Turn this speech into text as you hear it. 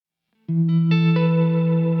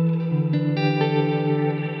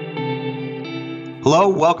Hello,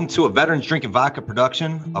 welcome to a Veterans Drinking Vodka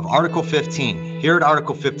production of Article 15. Here at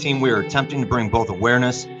Article 15, we are attempting to bring both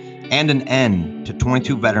awareness and an end to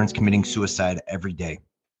 22 veterans committing suicide every day.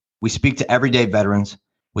 We speak to everyday veterans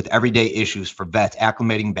with everyday issues for vets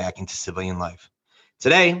acclimating back into civilian life.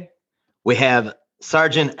 Today, we have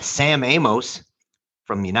Sergeant Sam Amos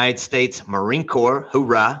from the United States Marine Corps.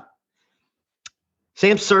 Hoorah!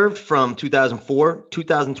 Sam served from 2004 to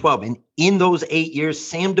 2012, and in those 8 years,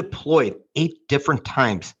 Sam deployed 8 different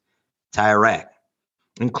times to Iraq,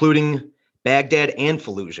 including Baghdad and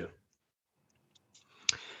Fallujah.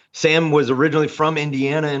 Sam was originally from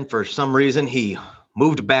Indiana, and for some reason, he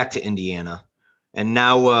moved back to Indiana and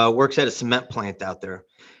now works at a cement plant out there.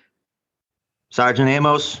 Sergeant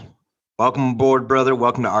Amos, welcome aboard, brother.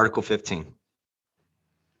 Welcome to Article 15.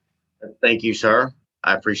 Thank you, sir.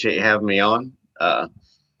 I appreciate you having me on.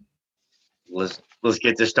 Let's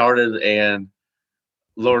get this started, and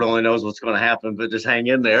Lord only knows what's going to happen, but just hang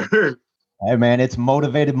in there. Hey man, it's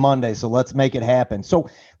Motivated Monday, so let's make it happen. So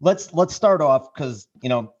let's start off because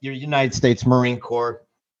you're United States Marine Corps.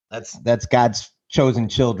 That's God's chosen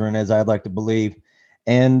children, as I'd like to believe.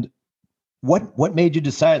 And what made you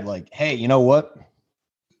decide, like, hey, you know what?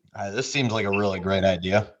 This seems like a really great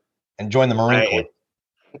idea, and join the Marine Corps.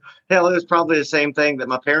 Hell, it was probably the same thing that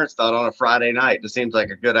my parents thought on a Friday night. It seems like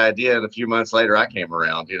a good idea. And a few months later, I came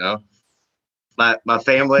around, My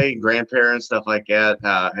family, grandparents, stuff like that,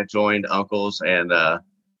 had joined, uncles, and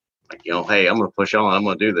hey, I'm going to push on. I'm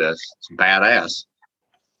going to do this. It's badass.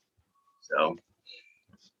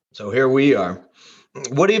 So here we are.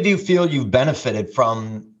 What do you feel you've benefited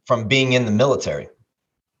from being in the military?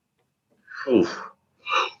 Oof.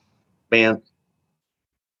 Man,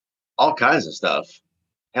 all kinds of stuff.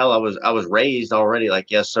 Hell, I was raised already like,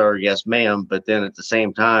 yes, sir, yes, ma'am. But then at the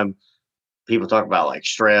same time, people talk about like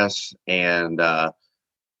stress and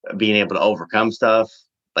being able to overcome stuff.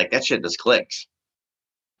 Like that shit just clicks.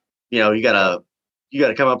 You gotta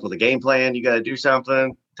come up with a game plan. You gotta do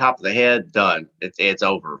something. Top of the head, done. It's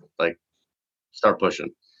over. Like start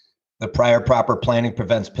pushing. The prior proper planning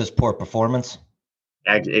prevents piss poor performance.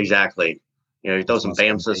 Exactly. You throw some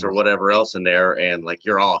BAMCIS or whatever else in there, and like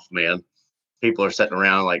you're off, man. People are sitting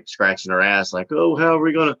around like scratching their ass, like, oh, how are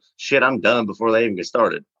we gonna shit? I'm done before they even get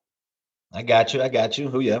started. I got you.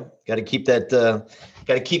 Oh yeah. Got to keep that.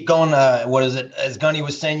 Got to keep going. What is it? As Gunny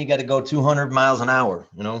was saying, you got to go 200 miles an hour.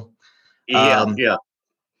 Yeah.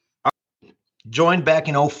 Joined back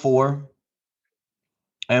in 2004.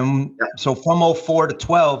 And so from 2004 to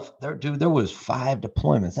 12, there was 5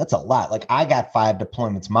 deployments. That's a lot. Like I got 5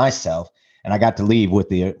 deployments myself, and I got to leave with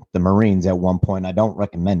the Marines at one point. I don't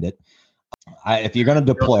recommend it. If you're going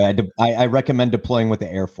to deploy, I recommend deploying with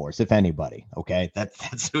the Air Force, if anybody. Okay,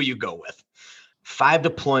 that's who you go with. 5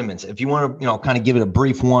 deployments. If you want to, kind of give it a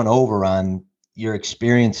brief one over on your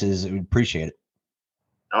experiences, I would appreciate it.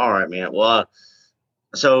 All right, man. Well,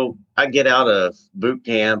 so I get out of boot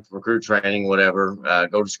camp, recruit training, whatever,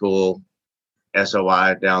 go to school,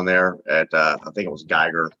 SOI down there at, I think it was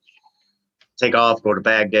Geiger. Take off, go to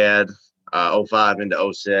Baghdad, 05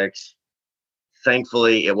 into 06.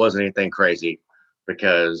 Thankfully, it wasn't anything crazy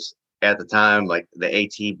because at the time, like the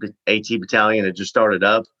AT battalion had just started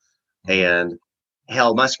up, and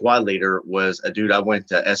hell, my squad leader was a dude I went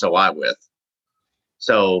to SOI with.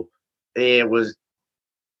 So it was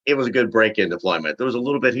a good break-in deployment. There was a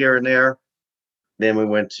little bit here and there. Then we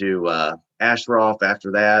went to Ashraf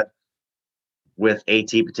after that with AT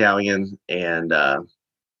battalion and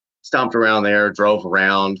stomped around there, drove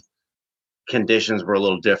around. Conditions were a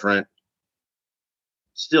little different.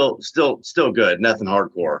 Still good. Nothing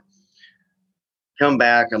hardcore. Come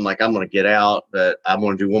back. I'm like, I'm going to get out, but I'm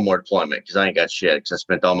going to do one more deployment because I ain't got shit because I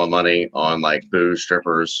spent all my money on like booze,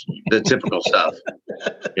 strippers, the typical stuff.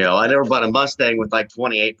 I never bought a Mustang with like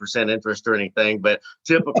 28% interest or anything, but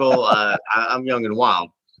typical. I'm young and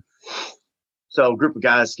wild. So a group of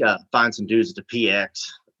guys find some dudes at the PX.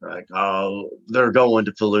 Like, oh, they're going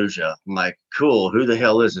to Fallujah. I'm like, cool. Who the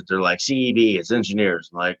hell is it? They're like, CEB, it's engineers.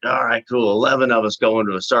 I'm like, all right, cool. 11 of us going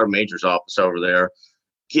to a sergeant major's office over there.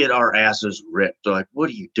 Get our asses ripped. They're like, what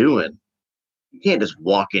are you doing? You can't just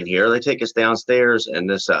walk in here. They take us downstairs, and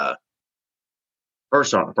this First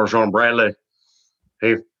Sergeant Bradley,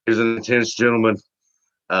 he's an intense gentleman.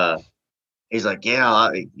 He's like, yeah,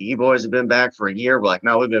 you boys have been back for a year. We're like,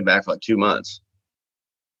 no, we've been back for like 2 months.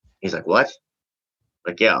 He's like, what?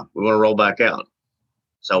 Like, yeah, we want to roll back out.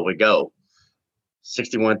 So we go.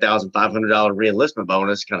 $61,500 re-enlistment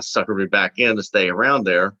bonus kind of suckered me back in to stay around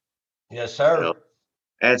there. Yes, sir.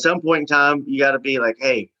 At some point in time, you got to be like,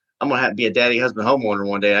 hey, I'm going to have to be a daddy, husband, homeowner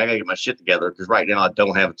one day. I got to get my shit together because right now I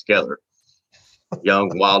don't have it together.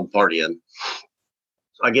 Young, wild, partying.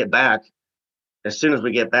 So I get back. As soon as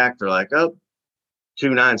we get back, they're like, oh,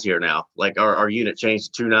 2-9's here now. Like our unit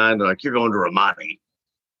changed to 2-9. They're like, you're going to Ramadi.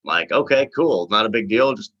 Like, okay, cool. Not a big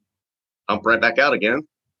deal. Just pump right back out again.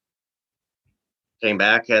 Came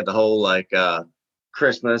back, had the whole like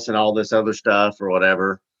Christmas and all this other stuff or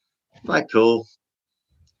whatever. Like, cool.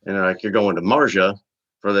 And they're like, you're going to Marja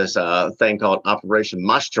for this thing called Operation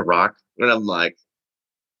Mashtarak. And I'm like,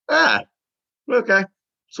 okay.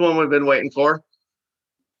 It's the one we've been waiting for.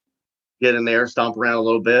 Get in there, stomp around a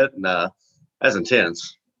little bit, and that's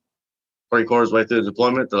intense. 3/4 way through the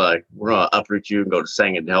deployment, they're like, we're going to uproot you and go to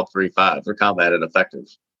Sangin to help 3-5. They're combat ineffective.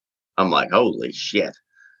 I'm like, holy shit.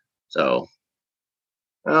 So,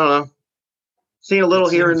 I don't know. Seen a little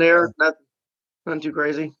here and there. Nothing too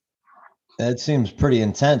crazy. That seems pretty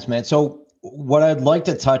intense, man. So what I'd like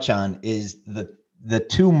to touch on is the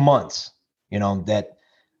 2 months, that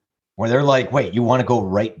where they're like, wait, you want to go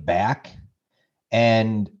right back?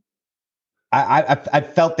 And I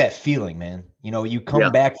felt that feeling, man. You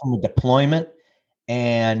come back from a deployment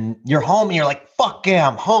and you're home and you're like, fuck yeah,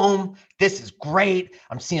 I'm home. This is great.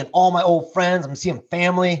 I'm seeing all my old friends. I'm seeing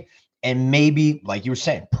family. And maybe, like you were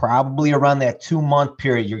saying, probably around that 2-month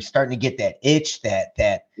period, you're starting to get that itch, that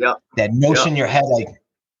notion in your head, like,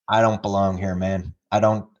 I don't belong here, man.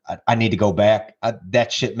 I need to go back.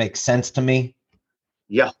 That shit makes sense to me.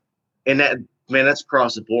 Yeah. And that's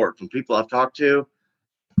across the board from people I've talked to.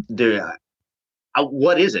 Dude,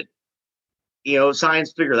 what is it?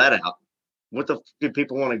 Science figure that out. What the do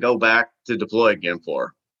people want to go back to deploy again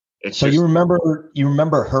for? You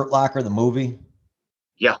remember Hurt Locker, the movie?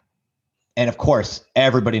 Yeah. And of course,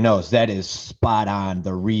 everybody knows that is spot on.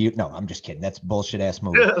 No, I'm just kidding. That's a bullshit ass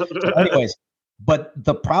movie. So anyways,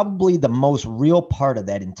 but probably the most real part of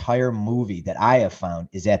that entire movie that I have found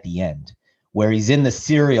is at the end, where he's in the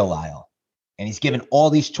cereal aisle and he's given all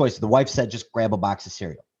these choices. The wife said, just grab a box of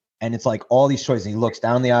cereal. And it's like all these choices. He looks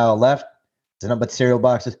down the aisle left, it's nothing but cereal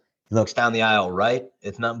boxes. He looks down the aisle right,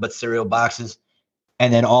 it's nothing but cereal boxes.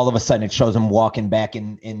 And then all of a sudden it shows him walking back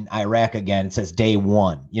in Iraq again. It says day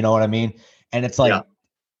 1. You know what I mean? And it's like,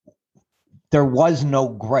 there was no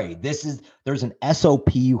gray. There's an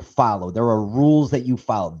SOP you follow. There are rules that you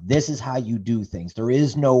follow. This is how you do things. There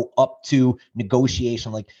is no up to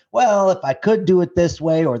negotiation. Like, well, if I could do it this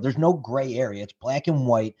way, or there's no gray area. It's black and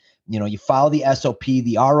white. You follow the SOP,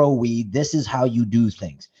 the ROE. This is how you do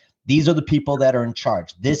things. These are the people that are in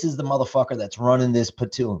charge. This is the motherfucker that's running this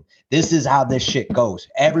platoon. This is how this shit goes.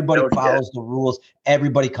 Everybody follows the rules.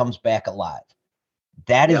 Everybody comes back alive.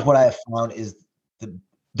 That is what I have found is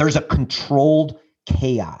there's a controlled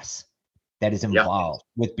chaos that is involved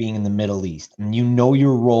with being in the Middle East. And you know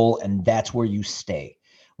your role, and that's where you stay.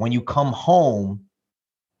 When you come home,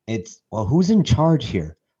 it's, well, who's in charge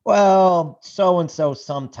here? Well, so-and-so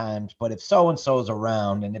sometimes, but if so-and-so is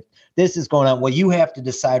around and if this is going on, well, you have to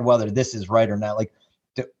decide whether this is right or not. Like,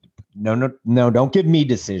 no, don't give me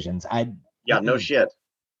decisions. No shit.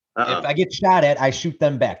 If I get shot at, I shoot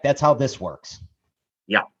them back. That's how this works.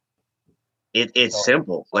 Yeah. It's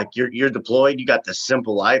simple. Like you're deployed, you got this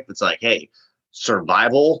simple life. It's like, hey,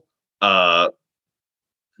 survival,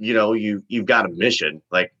 you've got a mission.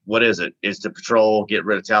 Like, what is it? Is to patrol, get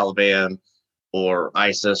rid of Taliban or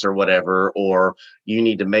ISIS or whatever, or you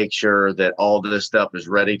need to make sure that all this stuff is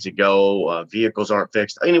ready to go. Vehicles aren't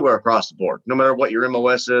fixed anywhere across the board. No matter what your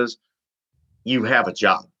MOS is, you have a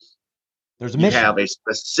job. There's a mission. You have a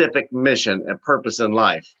specific mission and purpose in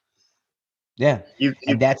life. Yeah. You've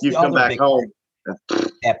come back home.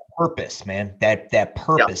 That purpose, man, that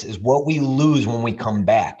purpose is what we lose when we come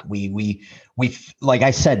back. We like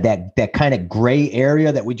I said, that kind of gray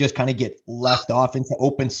area that we just kind of get left off into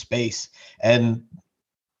open space. And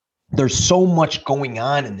there's so much going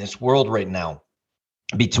on in this world right now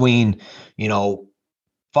between,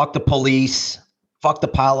 fuck the police, fuck the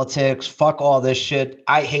politics, fuck all this shit.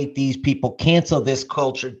 I hate these people, cancel this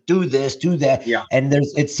culture, do this, do that. Yeah. And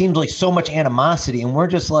it seems like so much animosity. And we're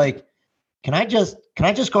just like, can I just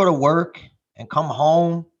go to work and come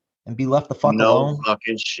home and be left the fuck alone? No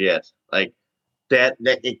fucking shit. Like that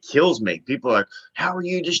it kills me. People are like, how are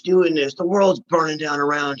you just doing this? The world's burning down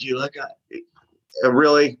around you. Like,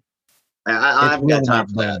 really? I haven't got time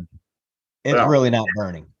for that. It's really not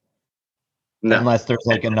burning. No. Unless there's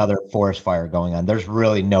like another forest fire going on. There's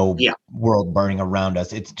really no world burning around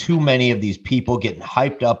us. It's too many of these people getting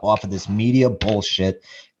hyped up off of this media bullshit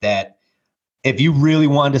that if you really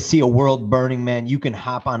wanted to see a world burning, man, you can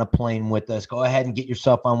hop on a plane with us. Go ahead and get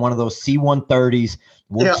yourself on one of those C-130s.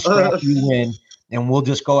 We'll strap you in. and we'll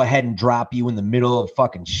just go ahead and drop you in the middle of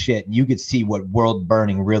fucking shit, and you could see what world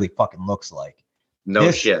burning really fucking looks like.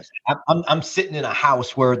 No shit. I'm sitting in a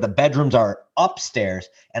house where the bedrooms are upstairs,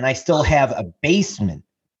 and I still have a basement.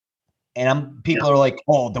 And people are like,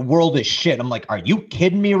 "Oh, the world is shit." I'm like, "Are you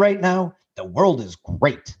kidding me right now? The world is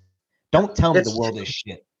great. Don't tell me the world is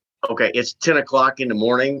shit." Okay, it's 10 o'clock in the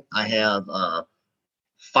morning. I have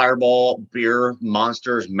Fireball, beer,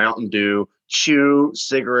 Monsters, Mountain Dew, chew,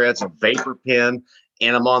 cigarettes, a vapor pen,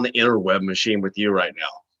 and I'm on the interweb machine with you right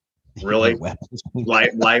now. Really?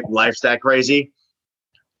 Life's that crazy?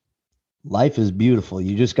 Life is beautiful.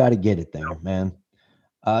 You just got to get it there, man.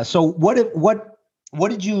 So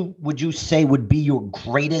would you say would be your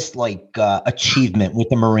greatest achievement with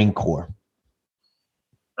the Marine Corps?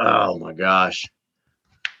 Oh my gosh.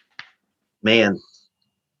 Man,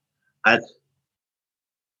 I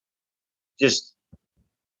just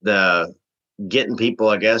the getting people,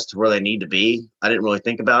 I guess, to where they need to be. I didn't really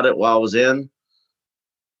think about it while I was in,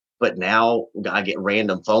 but now I get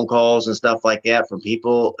random phone calls and stuff like that from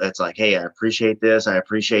people. It's like, hey, I appreciate this. I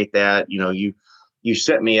appreciate that. You know, you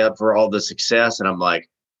set me up for all the success. And I'm like,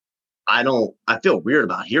 I feel weird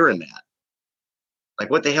about hearing that. Like,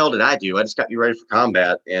 what the hell did I do? I just got you ready for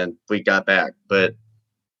combat and we got back. But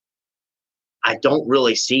I don't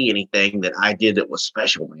really see anything that I did that was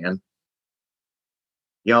special, man.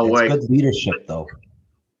 You know, it's like good leadership, though.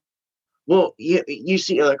 Well, you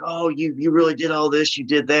see, like, oh, you really did all this, you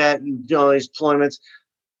did that, you did all these deployments.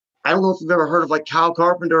 I don't know if you've ever heard of like Kyle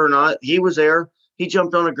Carpenter or not. He was there. He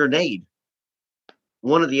jumped on a grenade.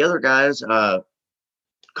 One of the other guys,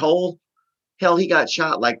 Cole, hell, he got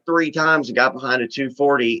shot like 3 times and got behind a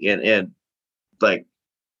 240 and like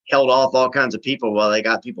held off all kinds of people while they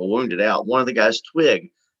got people wounded out. One of the guys,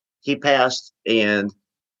 Twig, he passed and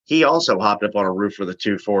he also hopped up on a roof with a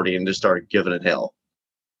 240 and just started giving it hell.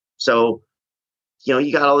 So, you know,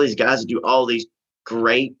 you got all these guys that do all these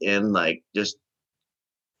great and like just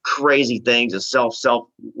crazy things, a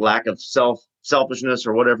lack of selfishness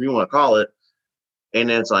or whatever you want to call it. And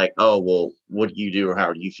then it's like, oh, well, what do you do or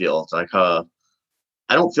how do you feel? It's like, I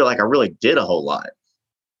don't feel like I really did a whole lot.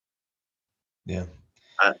 Yeah.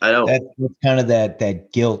 I don't. That's kind of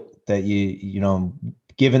that guilt that you know,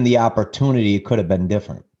 given the opportunity, it could have been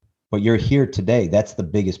different. But you're here today. That's the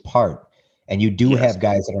biggest part. And you do have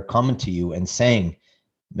guys that are coming to you and saying,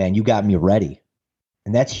 man, you got me ready.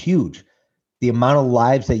 And that's huge. The amount of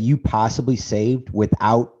lives that you possibly saved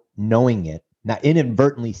without knowing it, not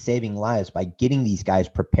inadvertently saving lives by getting these guys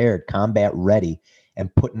prepared, combat ready,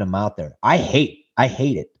 and putting them out there. I hate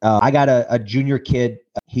it. I got a junior kid.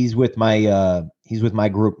 He's with my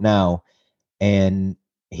group now. And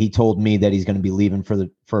he told me that he's going to be leaving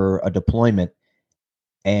for a deployment.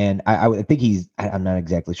 And I think I'm not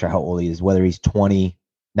exactly sure how old he is, whether he's 20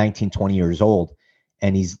 years old,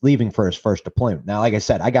 and he's leaving for his first deployment. Now, like I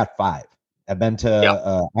said, I got 5. I've been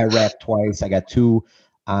to Iraq twice. I got 2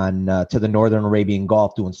 to the Northern Arabian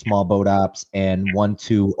Gulf doing small boat ops, and 1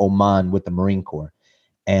 to Oman with the Marine Corps.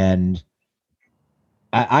 And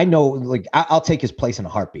I know, like, I'll take his place in a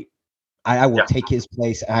heartbeat. I will take his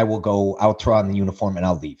place. I'll throw on the uniform and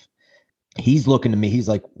I'll leave. He's looking to me. He's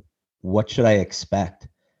like, what should I expect?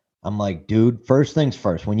 I'm like, dude, first things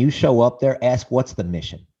first, when you show up there, ask what's the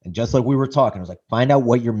mission. And just like we were talking, I was like, find out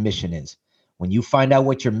what your mission is. When you find out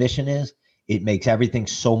what your mission is, it makes everything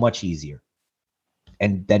so much easier.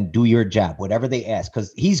 And then do your job, whatever they ask.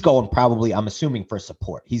 Because he's going probably, I'm assuming, for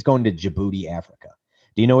support. He's going to Djibouti, Africa.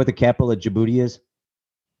 Do you know what the capital of Djibouti is?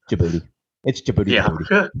 Djibouti. It's Djibouti. Yeah.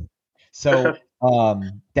 Djibouti. So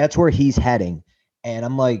that's where he's heading. And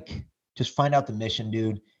I'm like, just find out the mission,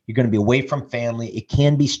 dude. You're going to be away from family. It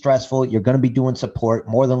can be stressful. You're going to be doing support.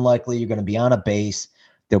 More than likely, you're going to be on a base.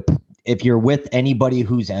 If you're with anybody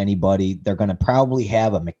who's anybody, they're going to probably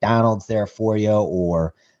have a McDonald's there for you,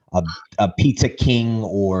 or a Pizza King,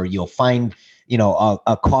 or you'll find, you know,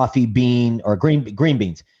 a coffee bean or green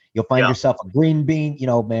beans. You'll find yourself a green bean. You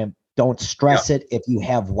know, man, don't stress it. If you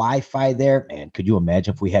have Wi-Fi there, man, could you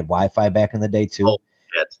imagine if we had Wi-Fi back in the day too? Oh,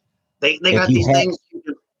 shit. They got these things you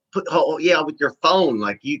can put, with your phone.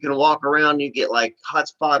 Like, you can walk around, you get like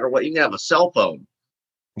hotspot or what. You can have a cell phone.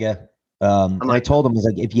 Yeah. I told him, I was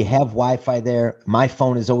like, if you have Wi-Fi there, my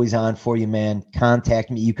phone is always on for you, man.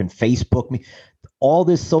 Contact me. You can Facebook me. All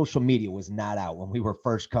this social media was not out when we were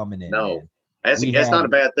first coming in. No, that's not a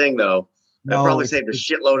bad thing though. That probably saved a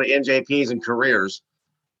shitload of NJPs and careers.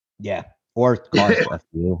 Yeah, or cost a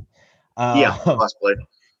few. Possibly.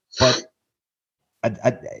 But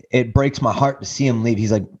it breaks my heart to see him leave.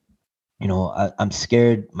 He's like, you know, I'm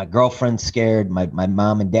scared. My girlfriend's scared. My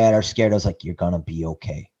mom and dad are scared. I was like, you're gonna be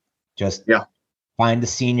okay. Just find the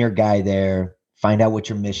senior guy there. find out what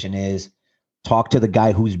your mission is. Talk to the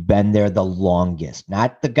guy who's been there the longest,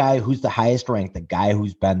 not the guy who's the highest ranked, the guy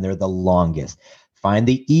who's been there the longest. Find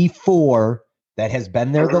the E4 that has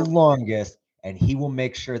been there the longest, and he will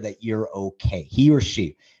make sure that you're okay. He or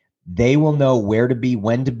she. They will know where to be,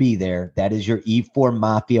 when to be there. That is your E4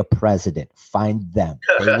 Mafia president. Find them.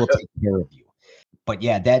 They will take care of you. But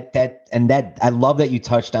yeah, that I love that you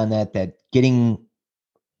touched on that getting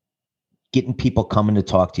people coming to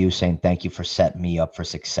talk to you saying, thank you for setting me up for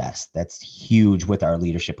success. That's huge with our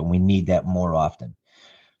leadership, and we need that more often.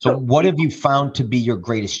 So what have you found to be your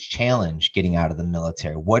greatest challenge getting out of the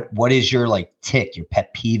military? What is your like tick, your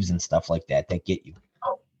pet peeves and stuff like that get you?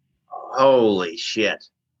 Holy shit.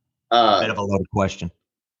 Bit of a loaded question.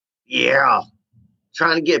 Yeah.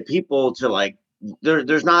 Trying to get people to like,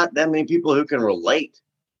 there's not that many people who can relate,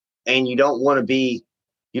 and you don't want to be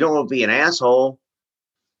an asshole.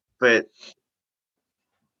 But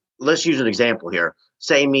let's use an example here.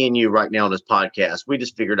 Say me and you right now on this podcast, we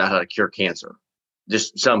just figured out how to cure cancer.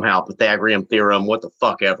 Just somehow, Pythagorean theorem, what the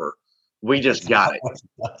fuck ever. We just got it.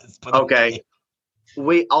 Okay.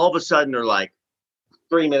 We all of a sudden are like,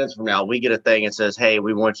 3 minutes from now, we get a thing that says, hey,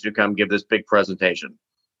 we want you to come give this big presentation.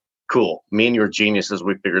 Cool. Me and your geniuses,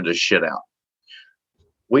 we figured this shit out.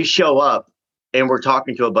 We show up and we're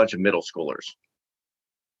talking to a bunch of middle schoolers.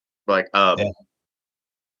 Like, okay.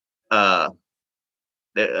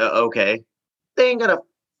 They ain't got a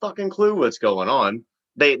fucking clue what's going on.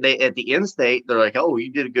 They at the end state, they're like, oh,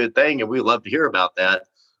 you did a good thing, and we love to hear about that.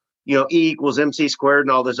 You know, E equals MC squared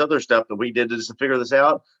and all this other stuff that we did just to figure this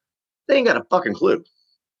out. They ain't got a fucking clue.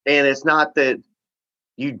 And it's not that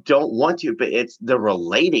you don't want to, but it's the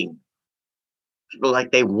relating.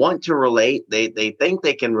 Like they want to relate. They think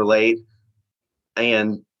they can relate.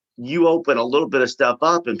 And you open a little bit of stuff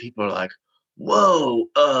up and people are like, whoa,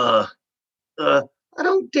 I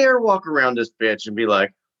don't dare walk around this bitch and be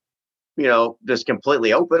like, you know, just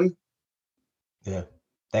completely open. Yeah.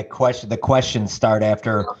 The questions start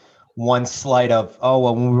after one slight of, oh,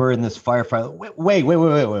 well, when we were in this firefight, wait.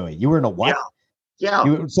 You were in a what? Yeah.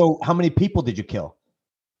 So how many people did you kill?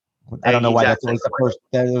 I don't know why that's always the first.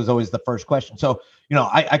 That was always the first question. So, you know,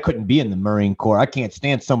 I couldn't be in the Marine Corps. I can't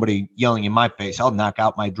stand somebody yelling in my face. I'll knock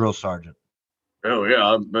out my drill sergeant. Oh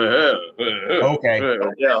yeah. Okay.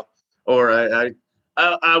 Yeah. Or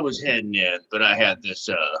I was heading in, but I had this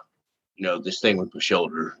this thing with my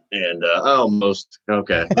shoulder, and I almost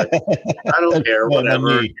okay. Like, I don't care,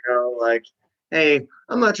 whatever. You know, like, hey,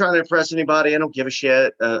 I'm not trying to impress anybody. I don't give a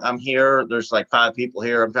shit. I'm here. There's like 5 people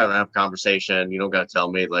here. I'm trying to have a conversation. You don't got to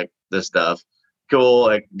tell me like this stuff. Cool.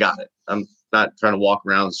 I got it. I'm not trying to walk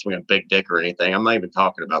around and swing a big dick or anything. I'm not even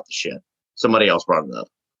talking about the shit. Somebody else brought it up.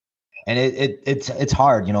 And it's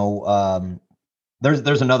hard, you know.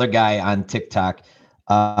 There's another guy on TikTok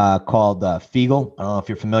called Fiegel. I don't know if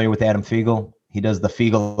you're familiar with Adam Fiegel. He does the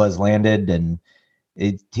Fiegel Has Landed, and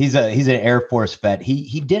he's an Air Force vet.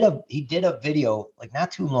 He did a video like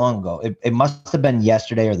not too long ago. It must have been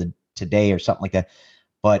yesterday or today or something like that.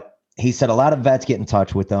 But he said a lot of vets get in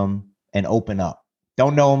touch with him and open up.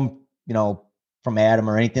 Don't know him, you know, from Adam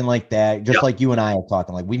or anything like that. Just like you and I are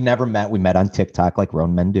talking. Like we've never met. We met on TikTok like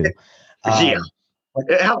grown men do.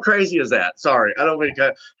 How crazy is that? Sorry, I don't mean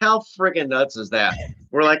to. How freaking nuts is that?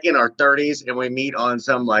 We're like in our 30s and we meet on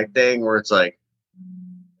some like thing where it's like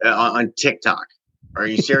on TikTok. Are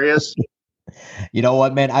you serious? You know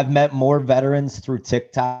what, man? I've met more veterans through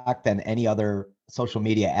TikTok than any other social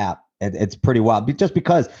media app. It's pretty wild, just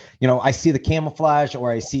because, you know, I see the camouflage, or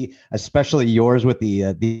I see especially yours with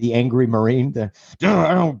the angry Marine.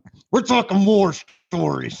 We're talking war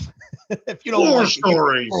stories. If you don't war like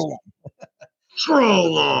stories,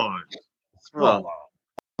 scroll on.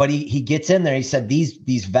 But he gets in there. He said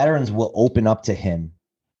these veterans will open up to him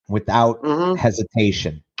without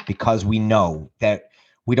hesitation, because we know that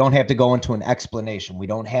we don't have to go into an explanation. We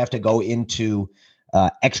don't have to go into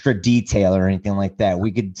extra detail or anything like that.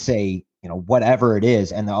 We could say, you know, whatever it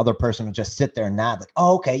is, and the other person would just sit there and nod like,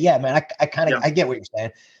 oh, okay, yeah, man, I kind of I get what you're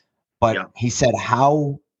saying. But he said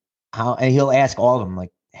how, and he'll ask all of them,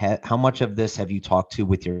 like, how much of this have you talked to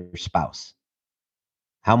with your spouse?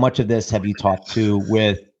 How much of this have you talked to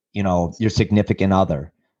with, you know, your significant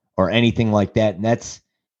other or anything like that? And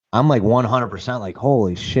I'm like 100% like,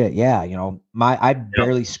 holy shit. Yeah. You know, I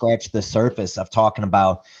barely scratched the surface of talking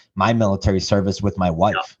about my military service with my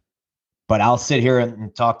wife, but I'll sit here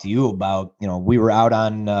and talk to you about, you know, we were out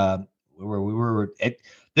on,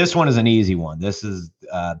 this one is an easy one. This is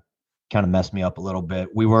kind of messed me up a little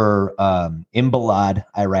bit. We were in Balad,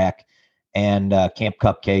 Iraq, and Camp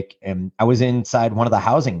Cupcake, and I was inside one of the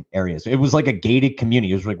housing areas. It was like a gated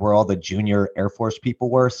community. It was like where all the junior Air Force people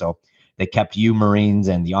were. So they kept you Marines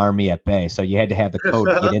and the Army at bay. So you had to have the code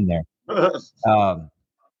to get in there.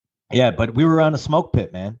 Yeah, but we were on a smoke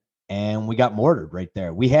pit, man, and we got mortared right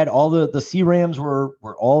there. We had all the CRAMs were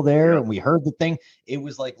all there, and we heard the thing. It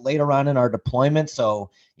was like later on in our deployment,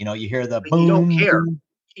 so you know you hear the boom. You don't care.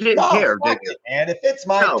 You didn't care, did you? And if it's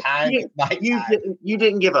my time, it's my time. You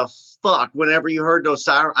didn't give a fuck whenever you heard those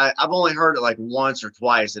sirens. I've only heard it like once or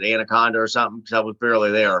twice at Anaconda or something because I was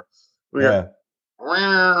barely there.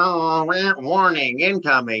 Warning,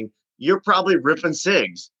 incoming. You're probably ripping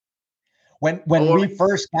cigs. When we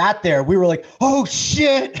first got there, we were like, "Oh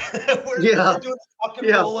shit!" we're doing the fucking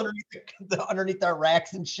roll underneath our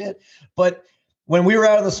racks and shit. But when we were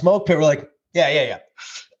out of the smoke pit, we're like, "Yeah.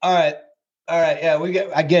 All right, yeah,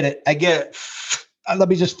 I get it. Let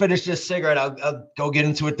me just finish this cigarette. I'll go get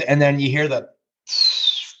into it." And then you hear the,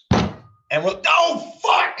 and we're like, "Oh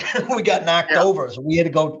fuck!" We got knocked over, so we had to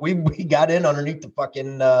go. We got in underneath the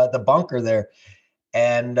fucking the bunker there,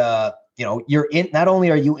 and. You know, you're in, not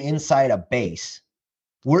only are you inside a base,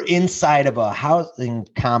 we're inside of a housing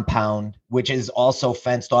compound, which is also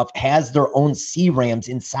fenced off, has their own CRAMs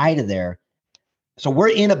inside of there. So we're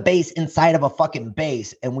in a base inside of a fucking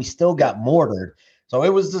base, and we still got mortared. So it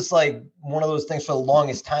was just like one of those things for the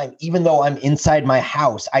longest time. Even though I'm inside my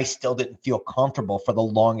house, I still didn't feel comfortable for the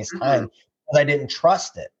longest time because I didn't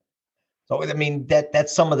trust it. So I mean,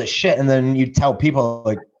 that's some of the shit. And then you tell people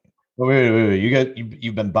like, wait,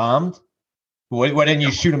 you've been bombed? Why didn't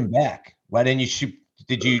you shoot him back? Why didn't you shoot?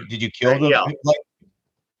 Did you kill them? Yeah. Like,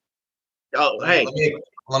 hey.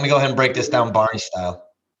 Let me go ahead and break this down Barney style.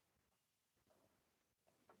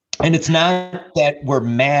 And it's not that we're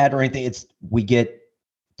mad or anything. It's we get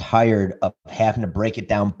tired of having to break it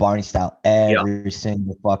down Barney style every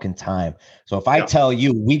single fucking time. So if I tell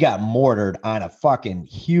you we got mortared on a fucking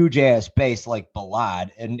huge ass base like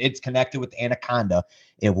Balad, and it's connected with Anaconda,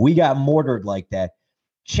 if we got mortared like that,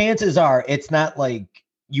 chances are it's not like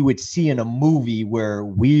you would see in a movie where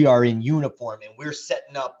we are in uniform and we're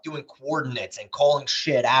setting up, doing coordinates and calling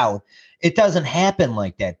shit out. It doesn't happen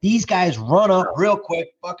like that. These guys run up real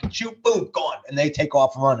quick, fucking shoot, boom, gone, and they take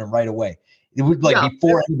off running right away. It would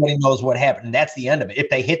before anybody knows what happened. And that's the end of it. If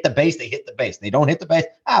they hit the base, they hit the base. They don't hit the base.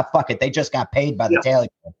 Fuck it. They just got paid by the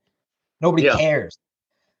Taliban. Nobody cares.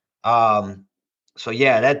 So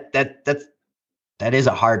yeah, that is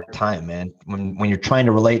a hard time, man. When you're trying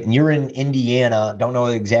to relate and you're in Indiana, don't know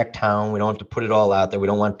the exact town. We don't have to put it all out there. We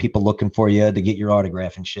don't want people looking for you to get your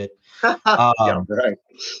autograph and shit. Right.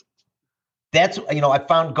 That's, I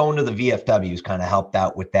found going to the VFWs kind of helped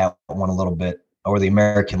out with that one a little bit, or the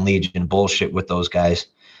American Legion bullshit with those guys.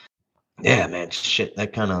 Yeah, man, shit,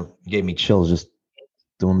 that kind of gave me chills just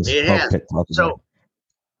doing this. So,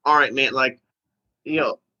 all right, man, like,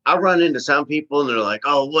 I run into some people and they're like,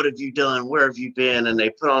 "Oh, what have you done? Where have you been?" And they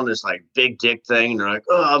put on this like big dick thing. And they're like,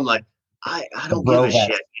 "Oh," I'm like, I don't give a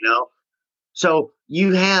shit, So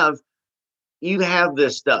you have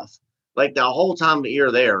this stuff like the whole time that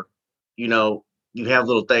you're there, you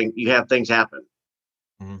have things happen.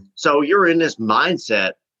 Mm-hmm. So you're in this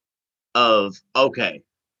mindset of, okay,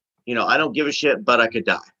 I don't give a shit, but I could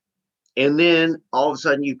die. And then all of a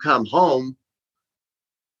sudden you come home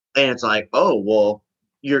and it's like, oh, well,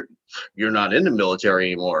 you're not in the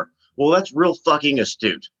military anymore. Well, that's real fucking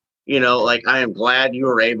astute. Like I am glad you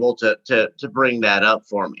were able to bring that up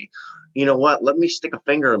for me. You know what? Let me stick a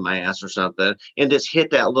finger in my ass or something and just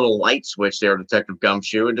hit that little light switch there, Detective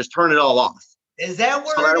Gumshoe, and just turn it all off. Is that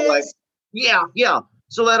where it is? Yeah.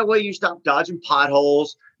 So that way you stop dodging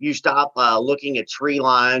potholes. You stop looking at tree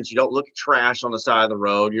lines. You don't look at trash on the side of the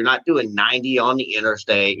road. You're not doing 90 on the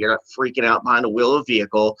interstate. You're not freaking out behind the wheel of a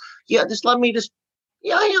vehicle. Yeah, just let me just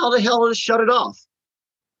shut it off.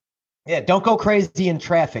 Yeah, don't go crazy in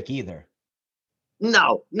traffic either.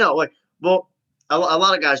 No. Like, well, a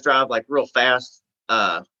lot of guys drive like real fast,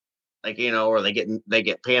 or they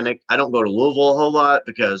get panicked. I don't go to Louisville a whole lot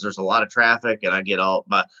because there's a lot of traffic, and I get all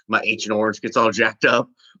my Agent Orange gets all jacked up.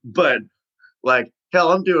 But like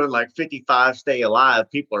hell, I'm doing like 55, stay alive.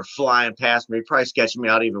 People are flying past me, probably sketching me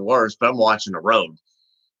out even worse. But I'm watching the road.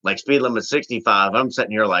 Like speed limit 65. I'm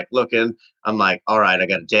sitting here like looking. I'm like, all right, I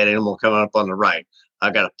got a dead animal coming up on the right.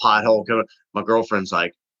 I got a pothole coming. My girlfriend's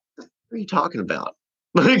like, what are you talking about?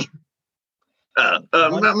 Like,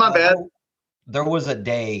 my bad. There was a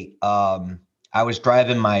day I was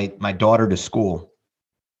driving my daughter to school,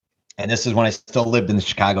 and this is when I still lived in the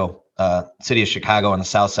city of Chicago on the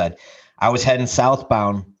south side. I was heading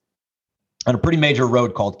southbound on a pretty major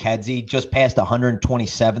road called Kedzie, just past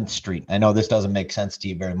 127th Street. I know this doesn't make sense to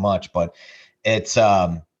you very much, but it's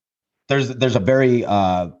there's a very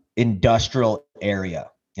industrial area.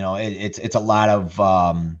 It's a lot of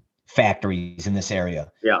factories in this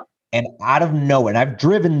area. Yeah. And out of nowhere, and I've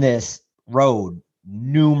driven this road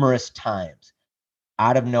numerous times,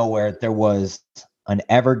 out of nowhere, there was an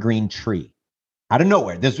evergreen tree. Out of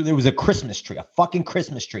nowhere, there was a Christmas tree, a fucking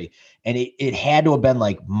Christmas tree. And it had to have been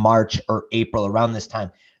like March or April, around this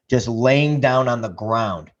time, just laying down on the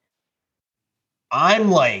ground.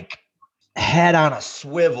 I'm like head on a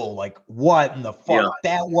swivel, like, what in the fuck? Yeah.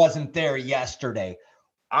 That wasn't there yesterday.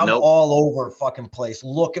 I'm Nope. all over the fucking place,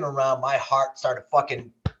 looking around. My heart started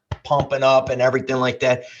fucking pumping up and everything like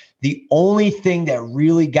that. The only thing that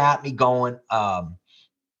really got me going,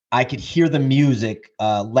 I could hear the music,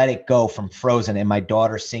 Let It Go from Frozen, and my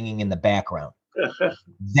daughter singing in the background.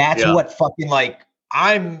 That's Yeah. what fucking, like,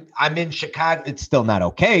 I'm in Chicago. It's still not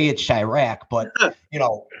okay. It's Chirac, but you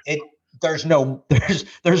know, there's no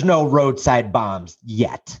roadside bombs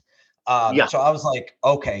yet. Yeah. So I was like,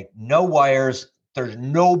 okay, no wires. There's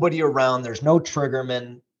nobody around. There's no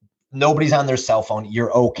triggerman. Nobody's on their cell phone.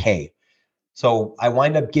 You're okay. So I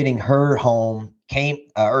wind up getting her home, came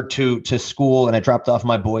or to school, and I dropped off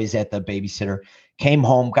my boys at the babysitter. Came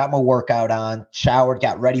home, got my workout on, showered,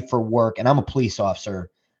 got ready for work, and I'm a police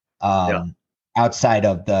officer outside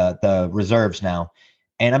of the reserves now.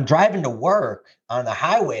 And I'm driving to work on the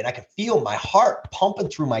highway, and I can feel my heart pumping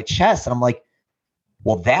through my chest, and I'm like,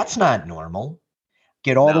 well, that's not normal.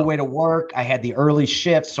 Get all the way to work. I had the early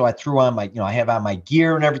shift, so I threw on my, I have on my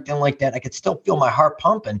gear and everything like that. I could still feel my heart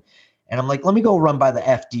pumping. And I'm like, let me go run by the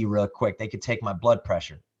FD real quick. They could take my blood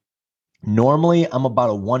pressure. Normally, I'm about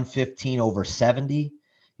a 115/70.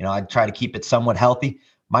 I try to keep it somewhat healthy.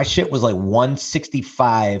 My shit was like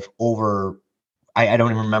 165 over, I don't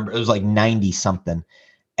even remember. It was like 90 something.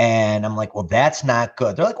 And I'm like, well, that's not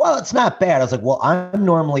good. They're like, well, it's not bad. I was like, well, I'm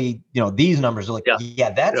normally, these numbers are like, yeah,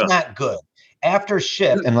 that's not good. After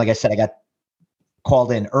shift, and like I said, I got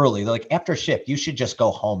called in early. They're like, after shift, you should just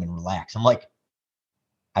go home and relax. I'm like,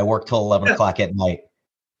 I work till 11 o'clock at night.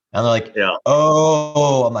 And they're like,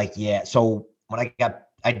 oh, I'm like, yeah. So when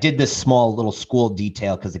I did this small little school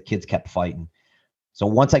detail because the kids kept fighting. So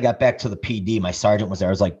once I got back to the PD, my sergeant was there.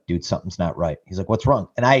 I was like, dude, something's not right. He's like, what's wrong?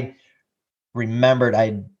 And I remembered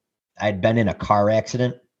I'd been in a car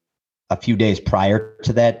accident a few days prior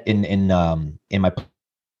to that in my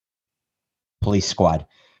police squad.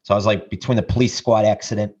 So I was like, between the police squad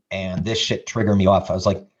accident and this shit triggered me off. I was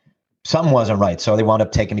like, something wasn't right. So they wound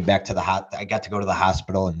up taking me back to I got to go to the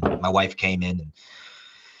hospital, and my wife came in,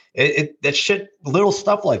 and that shit, little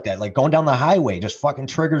stuff like that, like going down the highway, just fucking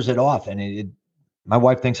triggers it off. And my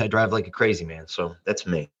wife thinks I drive like a crazy man. So that's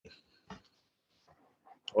me.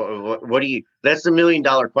 What do you, that's the $1 million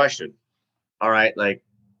question. All right. Like,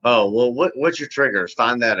 oh, well, what's your triggers?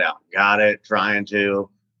 Find that out. Got it. Trying to.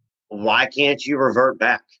 Why can't you revert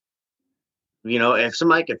back? If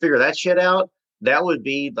somebody could figure that shit out, that would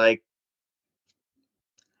be like,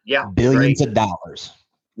 billions of dollars.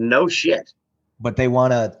 No shit. But they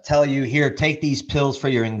want to tell you, here, take these pills for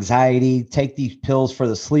your anxiety, take these pills for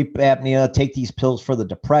the sleep apnea, take these pills for the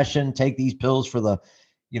depression, take these pills for the,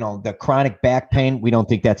 the chronic back pain. We don't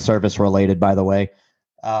think that's service related, by the way.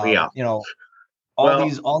 All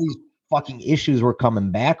these fucking issues we're coming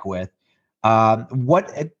back with.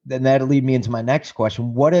 Then that'll lead me into my next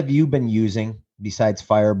question. What have you been using besides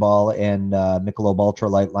Fireball and Michelob Ultra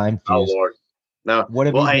Light Lime Fuse? Oh Lord, no. What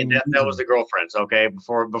have you been that was the girlfriend's. Okay,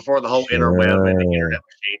 before the whole interweb and the internet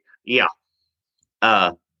machine.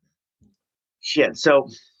 Yeah. Shit. So,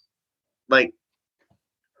 like,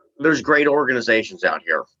 there's great organizations out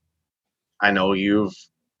here. I know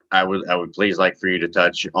I would please like for you to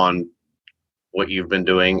touch on what you've been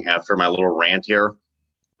doing after my little rant here.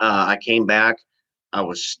 I came back. I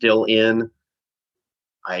was still in.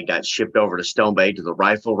 I got shipped over to Stone Bay to the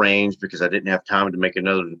rifle range because I didn't have time to make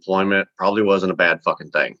another deployment. Probably wasn't a bad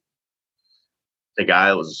fucking thing. The guy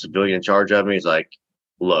that was a civilian in charge of me, he's like,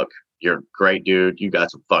 look, you're a great dude. You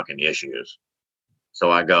got some fucking issues.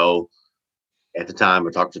 So I go, at the time,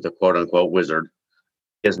 I talked to the quote unquote wizard,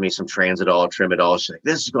 gives me some Transidol, Trimidol. She's like,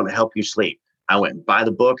 this is going to help you sleep. I went and buy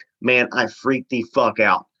the book. Man, I freaked the fuck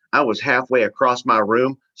out. I was halfway across my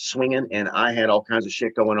room swinging, and I had all kinds of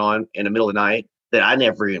shit going on in the middle of the night that I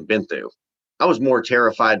never even been through. I was more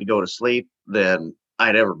terrified to go to sleep than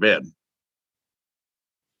I'd ever been.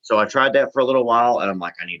 So I tried that for a little while, and I'm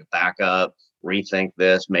like, I need to back up, rethink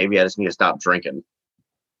this. Maybe I just need to stop drinking.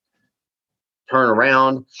 Turn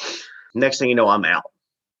around. Next thing you know, I'm out.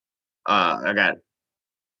 I got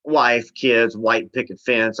wife, kids, white picket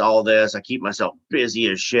fence, all this. I keep myself busy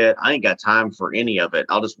as shit. I ain't got time for any of it.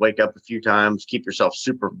 I'll just wake up a few times, keep yourself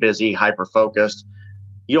super busy, hyper focused.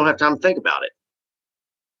 You don't have time to think about it.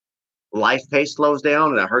 life pace slows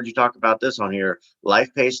down, and I heard you talk about this on here, life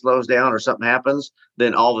pace slows down or something happens,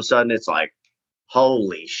 then all of a sudden it's like,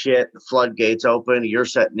 holy shit, the floodgates open. You're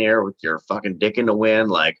sitting there with your fucking dick in the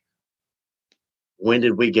wind. Like, when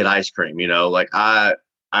did we get ice cream? You know, like I'm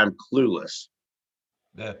clueless.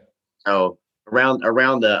 Yeah. So around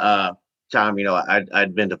the time, you know,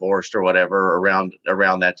 I'd been divorced or whatever, around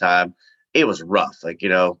that time, it was rough. Like, you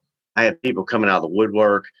know, I had people coming out of the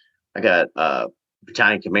woodwork. I got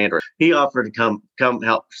battalion commander. He offered to come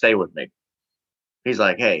help stay with me. He's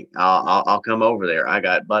like, hey, I'll come over there. I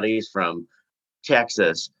got buddies from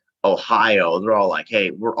Texas, Ohio. They're all like,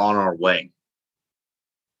 hey, we're on our way.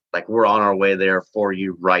 Like, we're on our way there for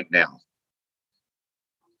you right now.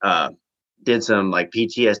 Did some like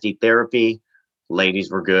PTSD therapy. Ladies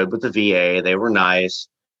were good with the VA. They were nice.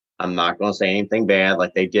 I'm not going to say anything bad,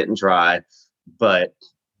 like they didn't try, but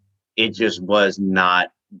it just was not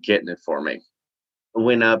getting it for me. I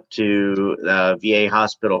went up to the VA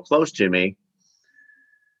hospital close to me.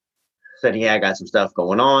 Said, yeah, I got some stuff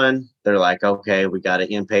going on. They're like, okay, we got an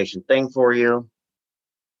inpatient thing for you.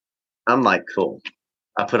 I'm like, cool.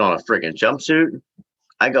 I put on a friggin' jumpsuit.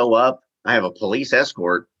 I go up. I have a police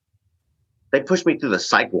escort. They push me through the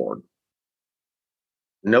psych ward.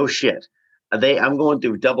 No shit. I'm going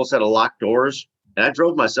through a double set of locked doors, and I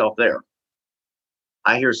drove myself there.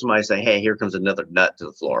 I hear somebody say, hey, here comes another nut to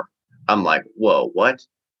the floor. I'm like, whoa, what?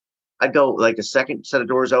 I go, like, the second set of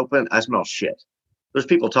doors open, I smell shit. There's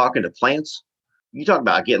people talking to plants. You talk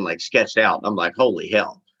about getting like sketched out. I'm like, holy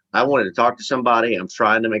hell. I wanted to talk to somebody. I'm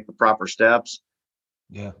trying to make the proper steps.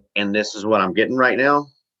 Yeah. And this is what I'm getting right now.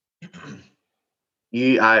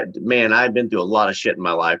 I've been through a lot of shit in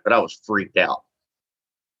my life, but I was freaked out.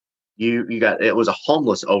 It was a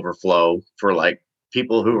homeless overflow for like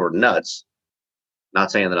people who were nuts.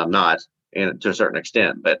 Not saying that I'm not, and to a certain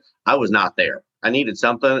extent, but I was not there. I needed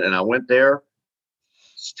something, and I went there.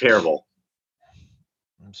 It's terrible.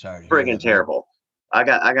 I'm sorry. Friggin' terrible. I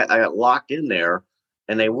got locked in there,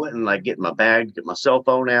 and they wouldn't like get my bag, get my cell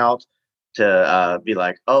phone out to be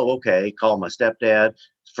like, oh, okay, call my stepdad.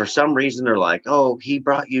 For some reason, they're like, oh, he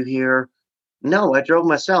brought you here. No, I drove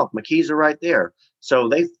myself. My keys are right there. So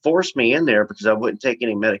they forced me in there because I wouldn't take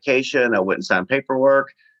any medication. I wouldn't sign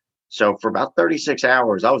paperwork. So for about 36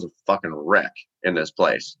 hours, I was a fucking wreck in this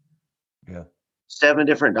place. Yeah. 7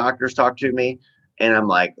 different doctors talked to me. And I'm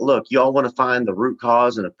like, look, y'all want to find the root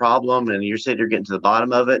cause and the problem, and you said you're getting to the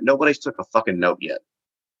bottom of it. Nobody's took a fucking note yet.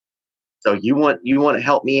 So you want to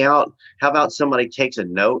help me out? How about somebody takes a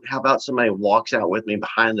note? How about somebody walks out with me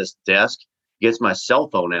behind this desk, gets my cell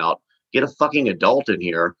phone out, get a fucking adult in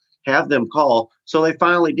here, have them call. So they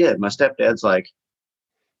finally did. My stepdad's like,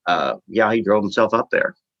 yeah, he drove himself up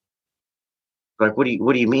there. Like, what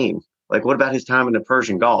do you mean? Like, what about his time in the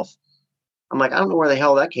Persian Gulf? I'm like, I don't know where the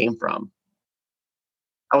hell that came from.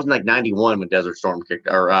 I was in like 91 when Desert Storm kicked,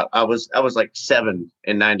 or I was like 7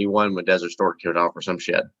 in 91 when Desert Storm kicked off or some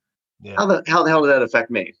shit. Yeah. How the hell did that affect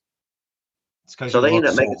me? It's because so they end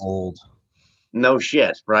up making old. No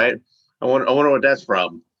shit, right? I wonder what that's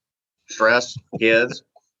from. Stress, kids,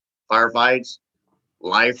 firefights,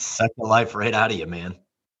 life. Suck the life right out of you, man.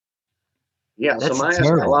 Yeah, that's so my ass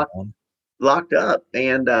got locked up,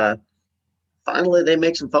 and finally they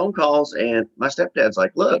make some phone calls, and my stepdad's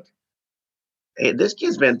like, look, hey, this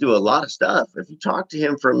kid's been through a lot of stuff. If you talk to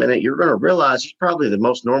him for a minute, you're going to realize he's probably the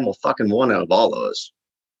most normal fucking one out of all of us.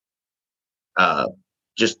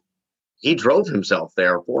 Just he drove himself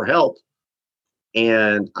there for help,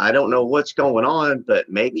 and I don't know what's going on, but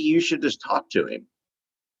maybe you should just talk to him.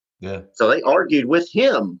 Yeah. So they argued with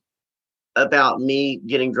him about me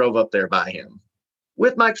getting drove up there by him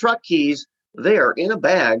with my truck keys there in a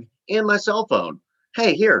bag and my cell phone.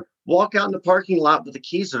 Hey, here, walk out in the parking lot with the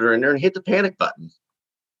keys that are in there and hit the panic button.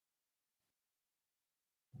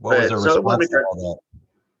 What was the response to all that?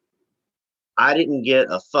 I didn't get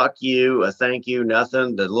a fuck you, a thank you,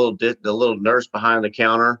 nothing. The little nurse behind the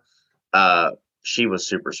counter, she was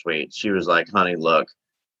super sweet. She was like, honey, look,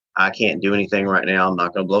 I can't do anything right now. I'm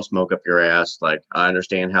not going to blow smoke up your ass. Like, I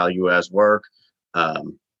understand how you guys work.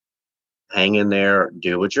 Hang in there.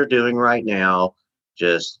 Do what you're doing right now.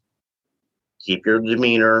 Just keep your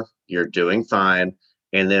demeanor. You're doing fine.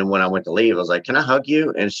 And then when I went to leave, I was like, can I hug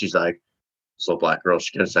you? And she's like, slow black girl.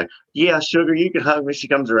 She kind of like, yeah, sugar, you can hug me. She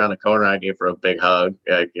comes around the corner. I gave her a big hug.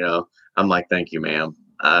 I'm like, thank you, ma'am.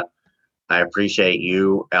 I appreciate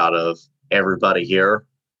you out of everybody here,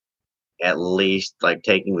 at least like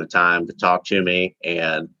taking the time to talk to me.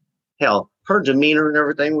 And hell, her demeanor and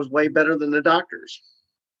everything was way better than the doctor's.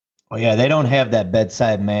 Oh yeah, they don't have that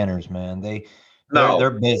bedside manners, man. No,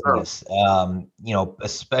 They're business.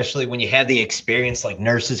 Especially when you have the experience, like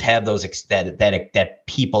nurses have those that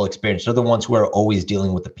people experience. They're the ones who are always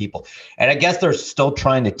dealing with the people. And I guess they're still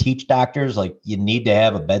trying to teach doctors, like, you need to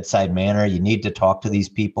have a bedside manner. You need to talk to these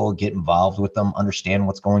people, get involved with them, understand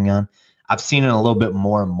what's going on. I've seen it a little bit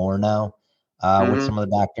more and more now with some of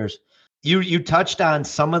the doctors. You touched on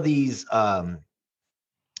some of these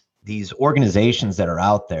organizations that are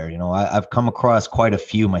out there. I've come across quite a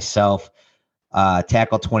few myself.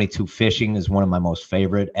 Tackle 22 Fishing is one of my most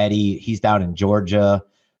favorite. Eddie, he's down in Georgia.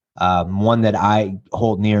 One that I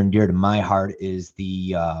hold near and dear to my heart is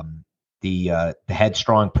the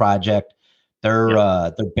Headstrong Project.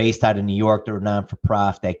 They're based out of New York. They're a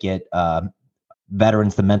non-for-profit that get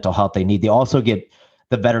veterans the mental health they need. They also get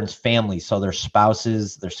the veterans' families, so their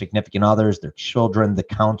spouses, their significant others, their children, the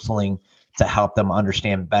counseling to help them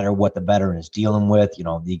understand better what the veteran is dealing with. You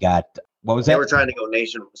got, what was that? They were trying to go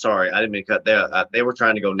Sorry, I didn't mean to cut there. They were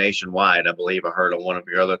trying to go nationwide, I believe. I heard on one of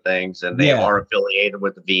your other things, and they are affiliated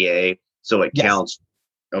with the VA, so it counts.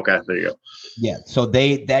 Okay, there you go. Yeah, so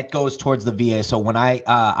that goes towards the VA. So when I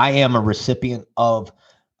am a recipient of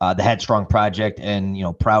the Headstrong Project, and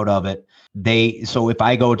proud of it. So if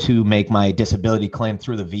I go to make my disability claim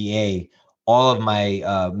through the VA, all of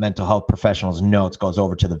my mental health professionals' notes goes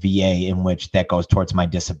over to the VA, in which that goes towards my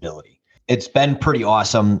disability. It's been pretty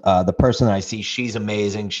awesome. The person that I see, she's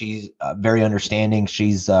amazing. She's very understanding.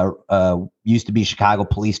 She's used to be Chicago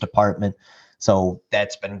Police Department. So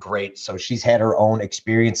that's been great. So she's had her own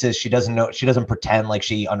experiences. She doesn't pretend like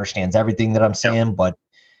she understands everything that I'm saying, but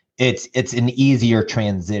it's an easier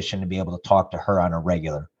transition to be able to talk to her on a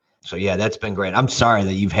regular. So yeah, that's been great. I'm sorry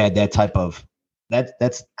that you've had that type of,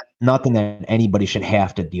 that's nothing that anybody should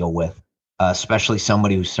have to deal with, especially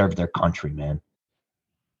somebody who served their country, man.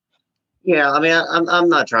 Yeah, I mean, I'm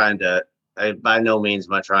not trying to, by no means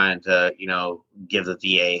am I trying to, give the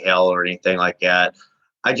VA hell or anything like that.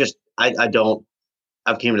 I don't,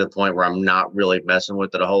 I've came to the point where I'm not really messing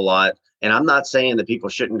with it a whole lot. And I'm not saying that people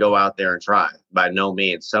shouldn't go out there and try, by no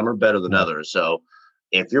means. Some are better than others. So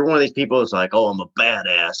if you're one of these people that's like, oh, I'm a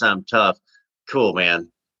badass, I'm tough, cool,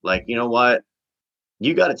 man. Like, you know what?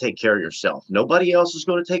 You got to take care of yourself. Nobody else is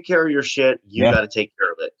going to take care of your shit. You got to take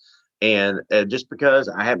care of it. And just because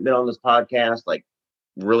I haven't been on this podcast, like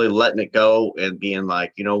really letting it go and being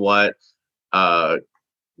like, you know what,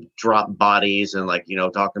 drop bodies and like,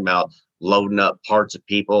 talking about loading up parts of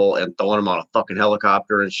people and throwing them on a fucking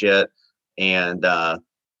helicopter and shit, and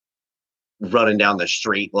running down the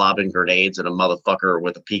street, lobbing grenades at a motherfucker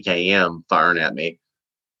with a PKM firing at me.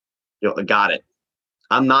 I got it.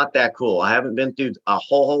 I'm not that cool. I haven't been through a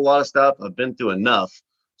whole lot of stuff. I've been through enough.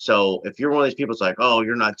 So if you're one of these people that's like, oh,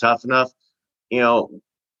 you're not tough enough,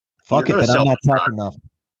 fuck it, but I'm not tough enough.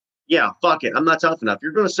 Yeah, fuck it. I'm not tough enough.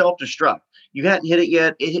 You're going to self-destruct. You hadn't hit it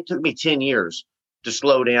yet. It took me 10 years to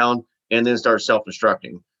slow down and then start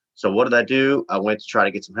self-destructing. So what did I do? I went to try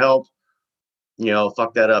to get some help.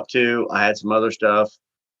 Fuck that up too. I had some other stuff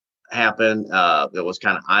happen that was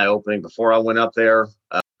kind of eye-opening before I went up there.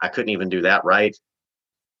 I couldn't even do that right.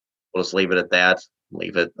 We'll just leave it at that.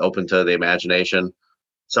 Leave it open to the imagination.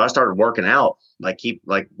 So I started working out, keep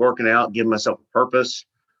working out, giving myself a purpose,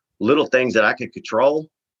 little things that I could control.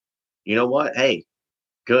 You know what? Hey,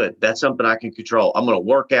 good. That's something I can control. I'm going to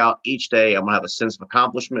work out each day. I'm going to have a sense of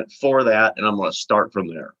accomplishment for that. And I'm going to start from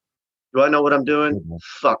there. Do I know what I'm doing? Mm-hmm.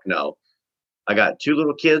 Fuck no. I got 2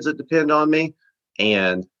 little kids that depend on me,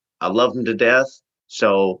 and I love them to death.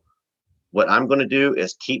 So what I'm going to do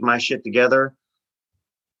is keep my shit together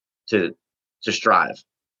to strive.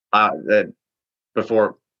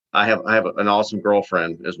 Before I have an awesome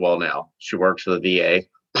girlfriend as well now. She works for the VA.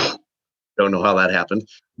 Don't know how that happened,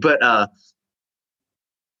 but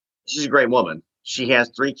she's a great woman. She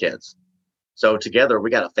has 3 kids. So together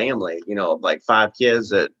we got a family, like 5 kids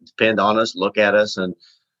that depend on us, look at us. And,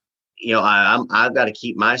 I've got to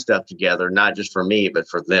keep my stuff together, not just for me, but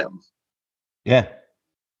for them. Yeah,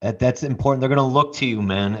 that's important. They're going to look to you,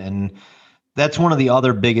 man. And that's one of the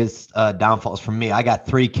other biggest downfalls for me. I got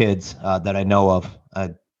 3 kids that I know of,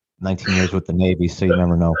 19 years with the Navy. So you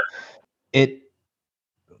never know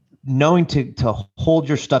knowing to hold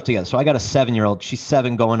your stuff together. So I got a 7-year-old, she's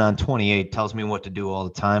 7 going on 28, tells me what to do all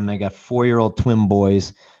the time. I got 4-year-old twin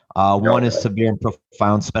boys. One is severe and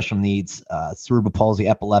profound special needs, cerebral palsy,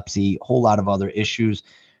 epilepsy, a whole lot of other issues.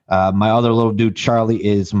 My other little dude, Charlie,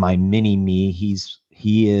 is my mini me.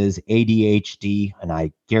 He is ADHD, and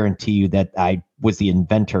I guarantee you that I was the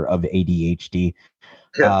inventor of ADHD.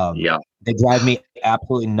 They drive me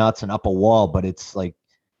absolutely nuts and up a wall, but it's like,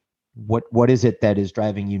 what is it that is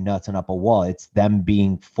driving you nuts and up a wall? It's them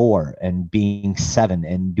being 4 and being 7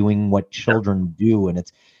 and doing what children do. And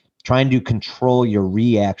it's trying to control your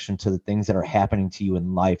reaction to the things that are happening to you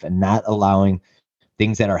in life and not allowing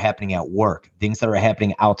things that are happening at work, things that are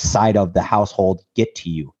happening outside of the household get to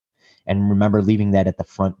you. And remember leaving that at the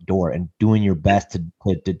front door and doing your best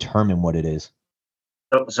to determine what it is.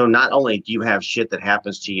 So not only do you have shit that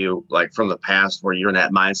happens to you like from the past where you're in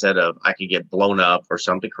that mindset of I could get blown up or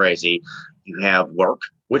something crazy, you have work,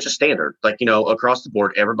 which is standard. Like, across the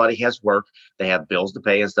board, everybody has work. They have bills to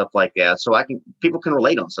pay and stuff like that. So people can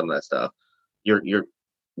relate on some of that stuff.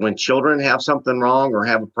 When children have something wrong or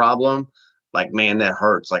have a problem, like, man, that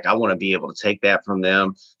hurts. Like, I want to be able to take that from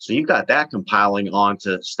them. So you've got that compiling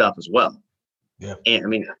onto stuff as well. Yeah. And I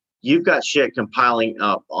mean, you've got shit compiling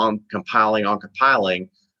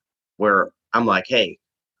where I'm like, hey,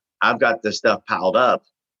 I've got this stuff piled up.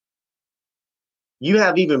 You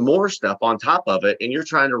have even more stuff on top of it, and you're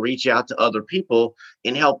trying to reach out to other people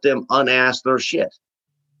and help them unask their shit.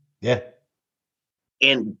 Yeah.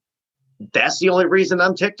 And that's the only reason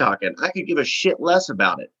I'm TikToking. I could give a shit less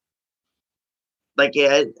about it. Like,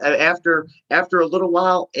 yeah, after a little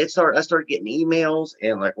while, I started getting emails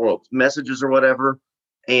and messages or whatever.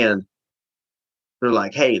 And they're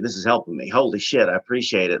like, hey, this is helping me. Holy shit, I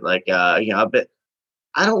appreciate it. Like, I bet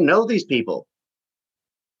I don't know these people.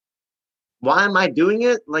 Why am I doing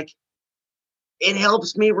it? Like, it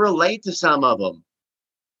helps me relate to some of them.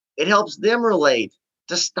 It helps them relate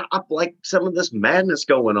to stop like some of this madness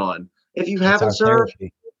going on. If you haven't served,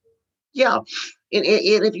 yeah. And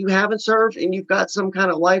if you haven't served and you've got some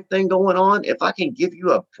kind of life thing going on, if I can give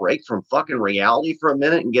you a break from fucking reality for a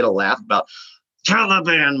minute and get a laugh about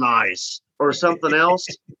Taliban mice or something else,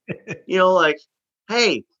 like,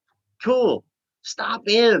 hey, cool, stop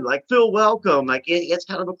in, like, feel welcome. Like, it's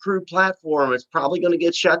kind of a crude platform. It's probably going to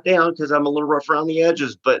get shut down because I'm a little rough around the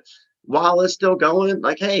edges. But while it's still going,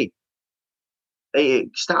 like, hey,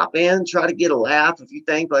 stop in, try to get a laugh. If you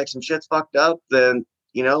think like some shit's fucked up, then,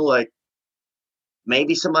 like,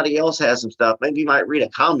 maybe somebody else has some stuff. Maybe you might read a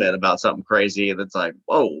comment about something crazy that's like,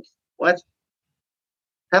 whoa, what?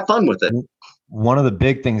 Have fun with it. One of the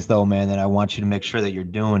big things, though, man, that I want you to make sure that you're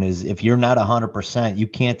doing is if you're not 100%, you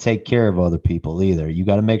can't take care of other people either. You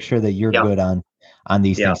got to make sure that you're good on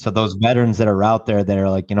these things. So those veterans that are out there that are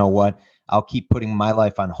like, you know what, I'll keep putting my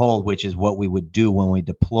life on hold, which is what we would do when we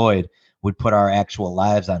deployed. We'd put our actual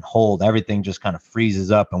lives on hold. Everything just kind of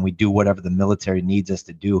freezes up and we do whatever the military needs us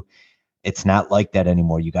to do. It's not like that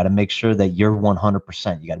anymore. You got to make sure that you're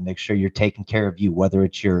 100%. You got to make sure you're taking care of you, whether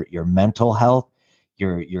it's your mental health,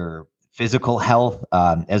 your physical health.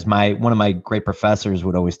 As one of my great professors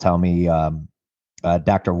would always tell me,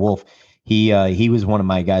 Dr. Wolf, he was one of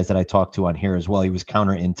my guys that I talked to on here as well. He was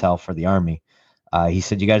counter intel for the Army. He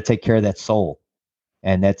said, you got to take care of that soul.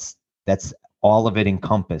 And that's all of it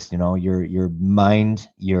encompassed, your mind,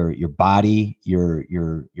 your body,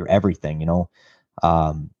 your everything,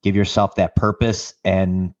 give yourself that purpose.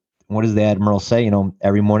 And what does the Admiral say?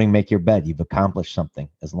 Every morning, make your bed. You've accomplished something.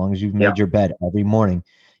 As long as you've made your bed every morning,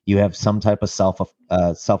 you have some type of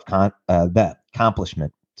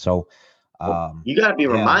accomplishment. So you got to be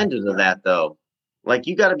reminded of that, though. Like,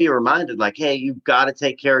 you got to be reminded, like, hey, you've got to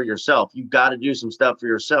take care of yourself. You've got to do some stuff for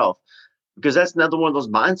yourself, because that's another one of those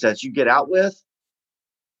mindsets you get out with.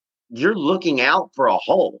 You're looking out for a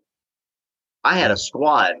whole. I had a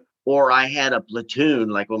squad, or I had a platoon,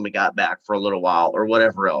 like when we got back for a little while or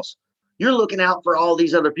whatever else. You're looking out for all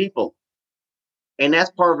these other people. And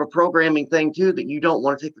that's part of a programming thing too, that you don't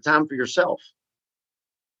want to take the time for yourself.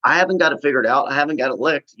 I haven't got it figured out. I haven't got it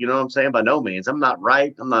licked. You know what I'm saying? By no means. I'm not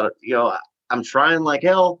right. I'm not, I'm trying like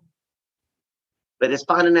hell. But it's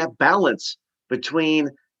finding that balance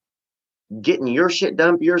between getting your shit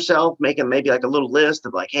done for yourself, making maybe like a little list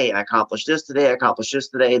of like, hey, I accomplished this today. I accomplished this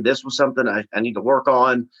today. This was something I need to work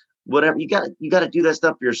on. Whatever. You got to do that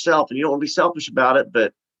stuff for yourself, and you don't want to be selfish about it,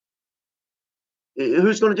 but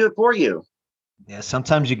who's going to do it for you? Yeah,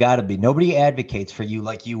 sometimes you got to be. Nobody advocates for you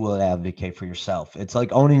like you will advocate for yourself. It's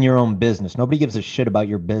like owning your own business. Nobody gives a shit about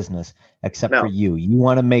your business except for you. You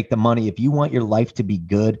want to make the money. If you want your life to be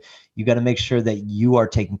good, you got to make sure that you are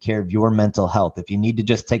taking care of your mental health. If you need to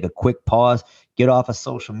just take a quick pause, get off of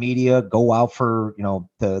social media, go out for,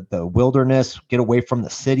 the wilderness, get away from the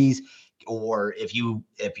cities. Or if you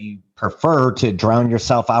prefer to drown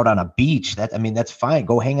yourself out on a beach, that's fine.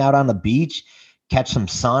 Go hang out on the beach, catch some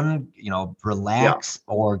sun, relax,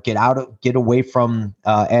 or get away from,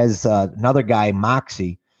 as another guy,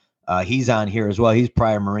 Moxie, he's on here as well. He's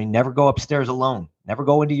prior Marine. Never go upstairs alone. Never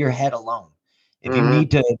go into your head alone. If you need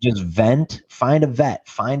to just vent, find a vet,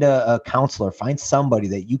 find a counselor, find somebody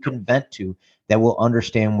that you can vent to that will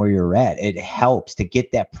understand where you're at. It helps to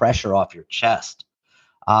get that pressure off your chest.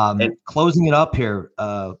 Closing it up here,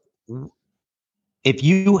 if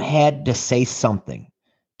you had to say something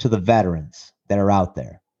to the veterans that are out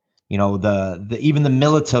there, you know, even the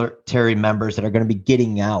military members that are going to be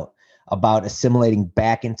getting out about assimilating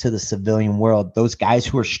back into the civilian world, those guys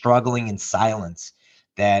who are struggling in silence,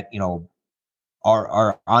 that, you know,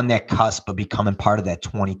 are on that cusp of becoming part of that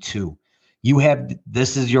 22.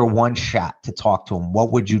 This is your one shot to talk to them.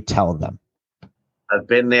 What would you tell them? I've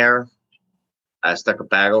been there. I stuck a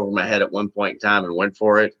bag over my head at one point in time and went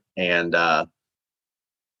for it, and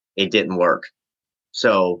it didn't work.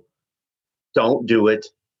 So don't do it.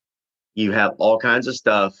 You have all kinds of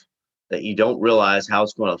stuff that you don't realize how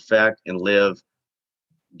it's going to affect and live.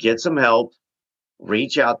 Get some help.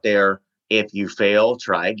 Reach out there. If you fail,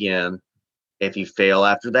 try again. If you fail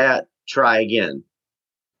after that, try again.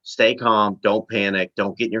 Stay calm. Don't panic.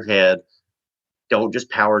 Don't get in your head. Don't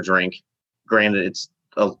just power drink. Granted, it's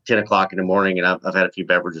 10 o'clock in the morning and I've had a few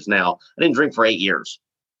beverages now. I didn't drink for 8 years.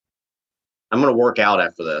 I'm going to work out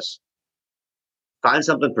after this. Find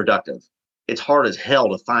something productive. It's hard as hell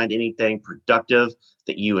to find anything productive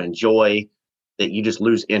that you enjoy, that you just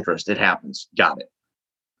lose interest. It happens. Got it.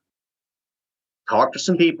 Talk to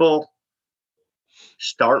some people.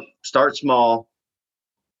 Start small,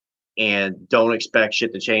 and don't expect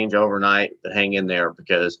shit to change overnight, but hang in there,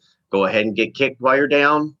 because go ahead and get kicked while you're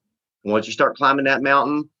down. Once you start climbing that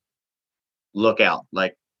mountain, look out.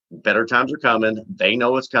 Like, better times are coming. They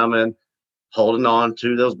know it's coming. Holding on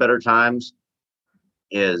to those better times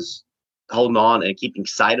is holding on, and keeping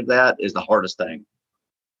sight of that is the hardest thing.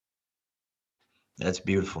 That's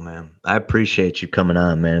beautiful, man. I appreciate you coming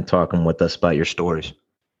on, man, and talking with us about your stories.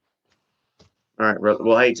 All right, brother.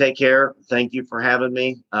 Well, hey, take care. Thank you for having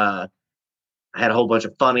me. I had a whole bunch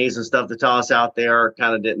of funnies and stuff to toss out there.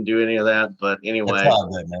 Kind of didn't do any of that, but anyway. It's all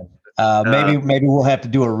good, man. Maybe we'll have to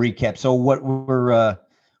do a recap. So what we're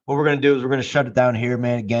going to do is we're going to shut it down here,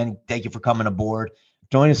 man. Again, thank you for coming aboard.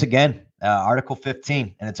 Join us again, Article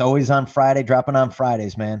 15, and it's always on Friday, dropping on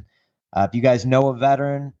Fridays, man. If you guys know a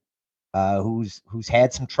veteran who's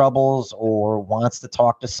had some troubles or wants to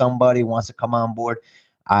talk to somebody, wants to come on board,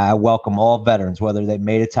 I welcome all veterans, whether they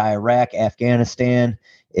made it to Iraq, Afghanistan,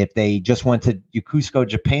 if they just went to Yokosuka,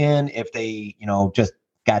 Japan, if they, you know, just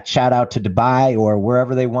got shot out to Dubai or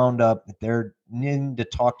wherever they wound up. If they're needing to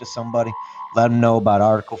talk to somebody, let them know about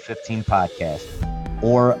Article 15 podcast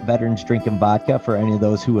or Veterans Drinking Vodka for any of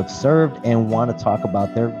those who have served and want to talk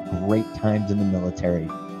about their great times in the military,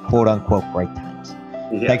 quote unquote, great times.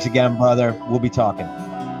 Yeah. Thanks again, brother. We'll be talking.